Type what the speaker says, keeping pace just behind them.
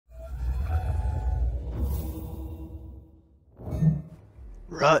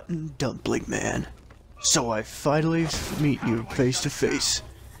Rotten Dumpling Man. So I finally meet you face to face.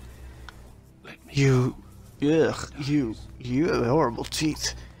 You have horrible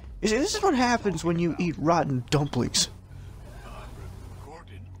teeth. You see, this is what happens when you eat rotten dumplings.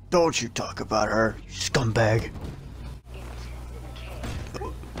 Don't you talk about her, you scumbag.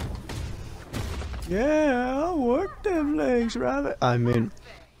 Yeah, I'll work them legs, Rabbit. I mean,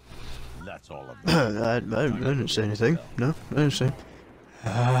 that's all of I didn't say anything. No, I didn't say.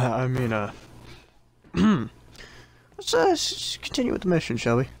 Let's continue with the mission,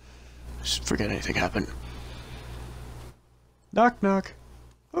 shall we? Just forget anything happened. Knock knock.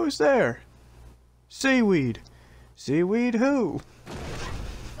 Who's there? Seaweed. Seaweed who?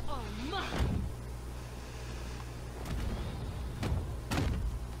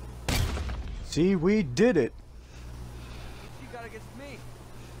 Seaweed did it. You got against me.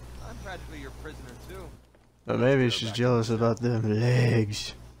 I'm practically your prisoner too. But maybe she's jealous about them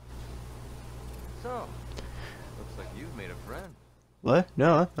legs. So, looks like you've made a friend. What?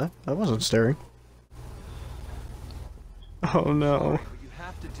 No, I wasn't staring. Oh no. But you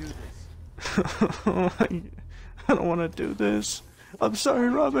have to do this. I don't want to do this. I'm sorry,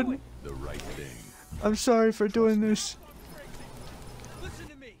 Robin. the right thing. I'm sorry for doing this. Listen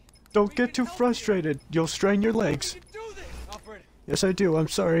to me. Don't get too frustrated. You'll strain your legs. Do this. Alfred. Yes, I do. I'm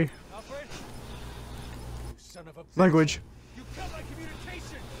sorry. Alfred. You son of a bitch. Language. You cut my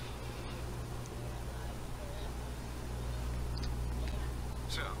communication.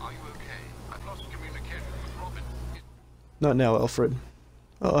 Sir, are you okay? I've lost communication with Robin. Not now, Alfred.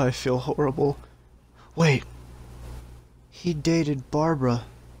 Oh, I feel horrible. Wait. He dated Barbara.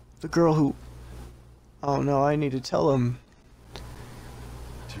 The girl who... Oh no, I need to tell him.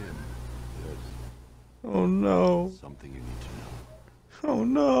 Tim, there's Oh no. something you need to know. Oh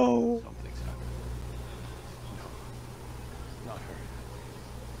no. Something's happened. No, not her.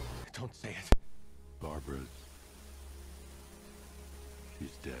 Don't say it. Barbara's...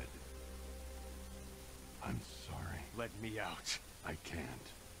 she's dead. I'm sorry. Let me out. I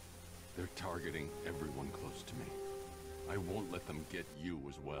can't. They're targeting everyone close to me. I won't let them get you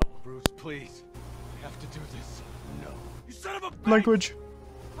as well. Bruce, please. We have to do this. No. You son of a bitch! Language.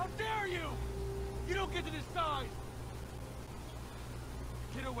 How dare you! You don't get to decide!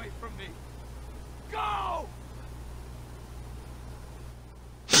 Get away from me! Go!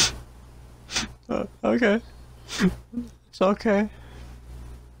 Okay. It's okay.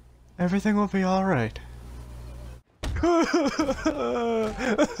 Everything will be alright. I'm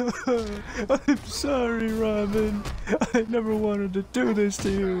sorry, Robin. I never wanted to do this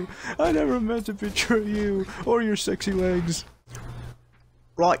to you. I never meant to betray you or your sexy legs.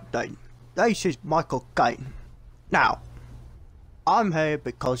 Right then, this is Michael Kane. Now, I'm here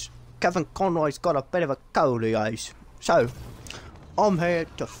because Kevin Conroy's got a bit of a cold, he has. So, I'm here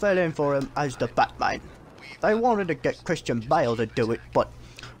to fill in for him as the Batman. They wanted to get Christian Bale to do it, but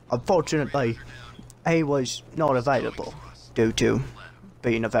unfortunately, he was not available due to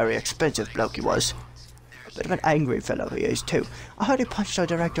being a very expensive bloke he was. A bit of an angry fellow he is too. I heard he punched our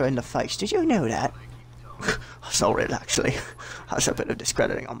director in the face. Did you know that? That's not real actually. That's a bit of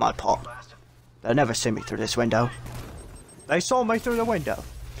discrediting on my part. They'll never see me through this window. They saw me through the window.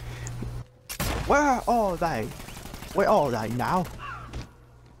 Where are they? Where are they now?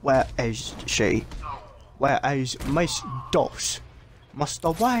 Where is she? Where is Miss Doss?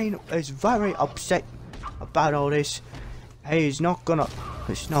 Mr. Wayne is very upset about all this. He's not gonna...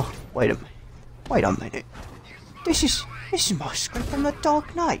 It's not... Wait a minute. This is my script from The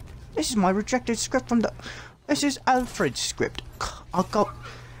Dark Knight. This is my rejected script from the... This is Alfred's script.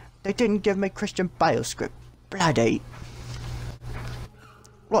 They didn't give me Christian Bale's script. Bloody...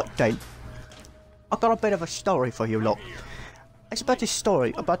 Right then. I got a bit of a story for you lot. It's about this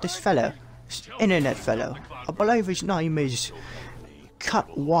story, about this fellow. This internet fellow. I believe his name is...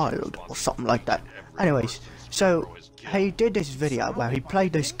 Cut Wild or something like that. Anyways, so he did this video where he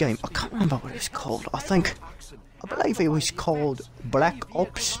played this game. I can't remember what it's called. I believe it was called Black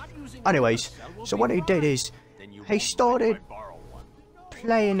Ops. Anyways, so what he did is he started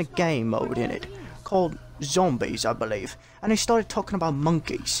playing a game mode in it called Zombies, I believe, and he started talking about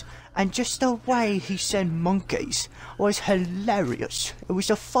monkeys. And just the way he said monkeys was hilarious. It was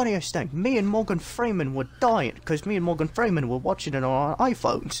the funniest thing. Me and Morgan Freeman were dying because me and Morgan Freeman were watching it on our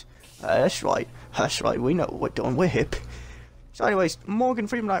iPhones. That's right, we know what we're doing, we're hip. So anyways, Morgan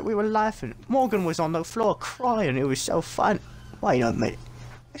Freeman, like, we were laughing. Morgan was on the floor crying, it was so fun. Wait a minute,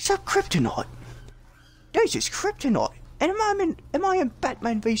 it's a kryptonite. This is kryptonite. And am I in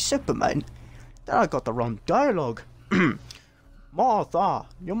Batman v Superman? Then I got the wrong dialogue. Martha,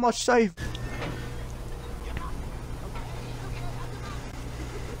 you must save...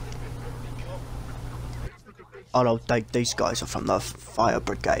 I don't think these guys are from the fire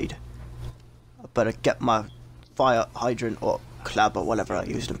brigade. I better get my fire hydrant or club or whatever I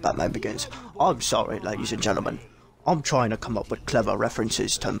used in Batman Begins. I'm sorry, ladies and gentlemen. I'm trying to come up with clever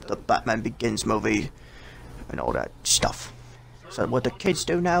references to the Batman Begins movie and all that stuff. So what the kids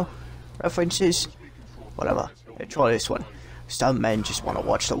do now? References? Whatever. Hey, try this one. Some men just want to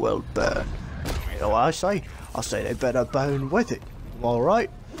watch the world burn. You know what I say? I say they better burn with it. Alright?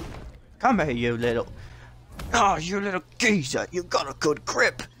 Come here, you little... Oh, you little geezer. You got a good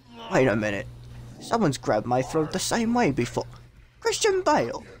grip. Wait a minute. Someone's grabbed my throat the same way before. Christian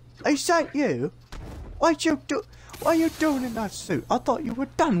Bale? Is that you? What are you doing in that suit? I thought you were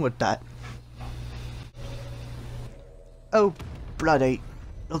done with that. Oh, bloody.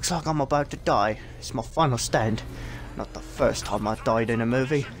 Looks like I'm about to die. It's my final stand. Not the first time I died in a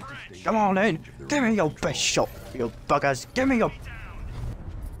movie. Come on in. Give me your best shot, you buggers. Give me your...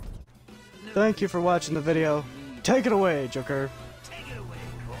 Thank you for watching the video. Take it away, Joker.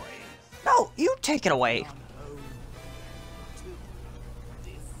 No, you take it away.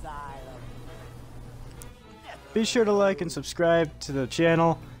 Be sure to like and subscribe to the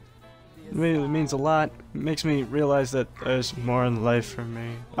channel. It means a lot. It makes me realize that there's more in life for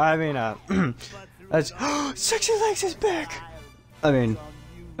me. I mean, that's... Sexy Legs is back! I mean,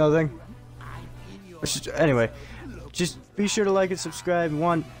 nothing. Anyway, just be sure to like and subscribe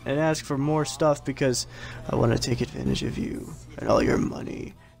and ask for more stuff because I want to take advantage of you and all your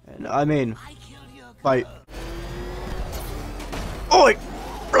money. And I mean, bye. Oi!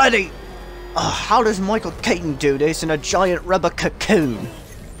 Bloody! How does Michael Kane do this in a giant rubber cocoon?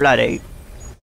 Bloody.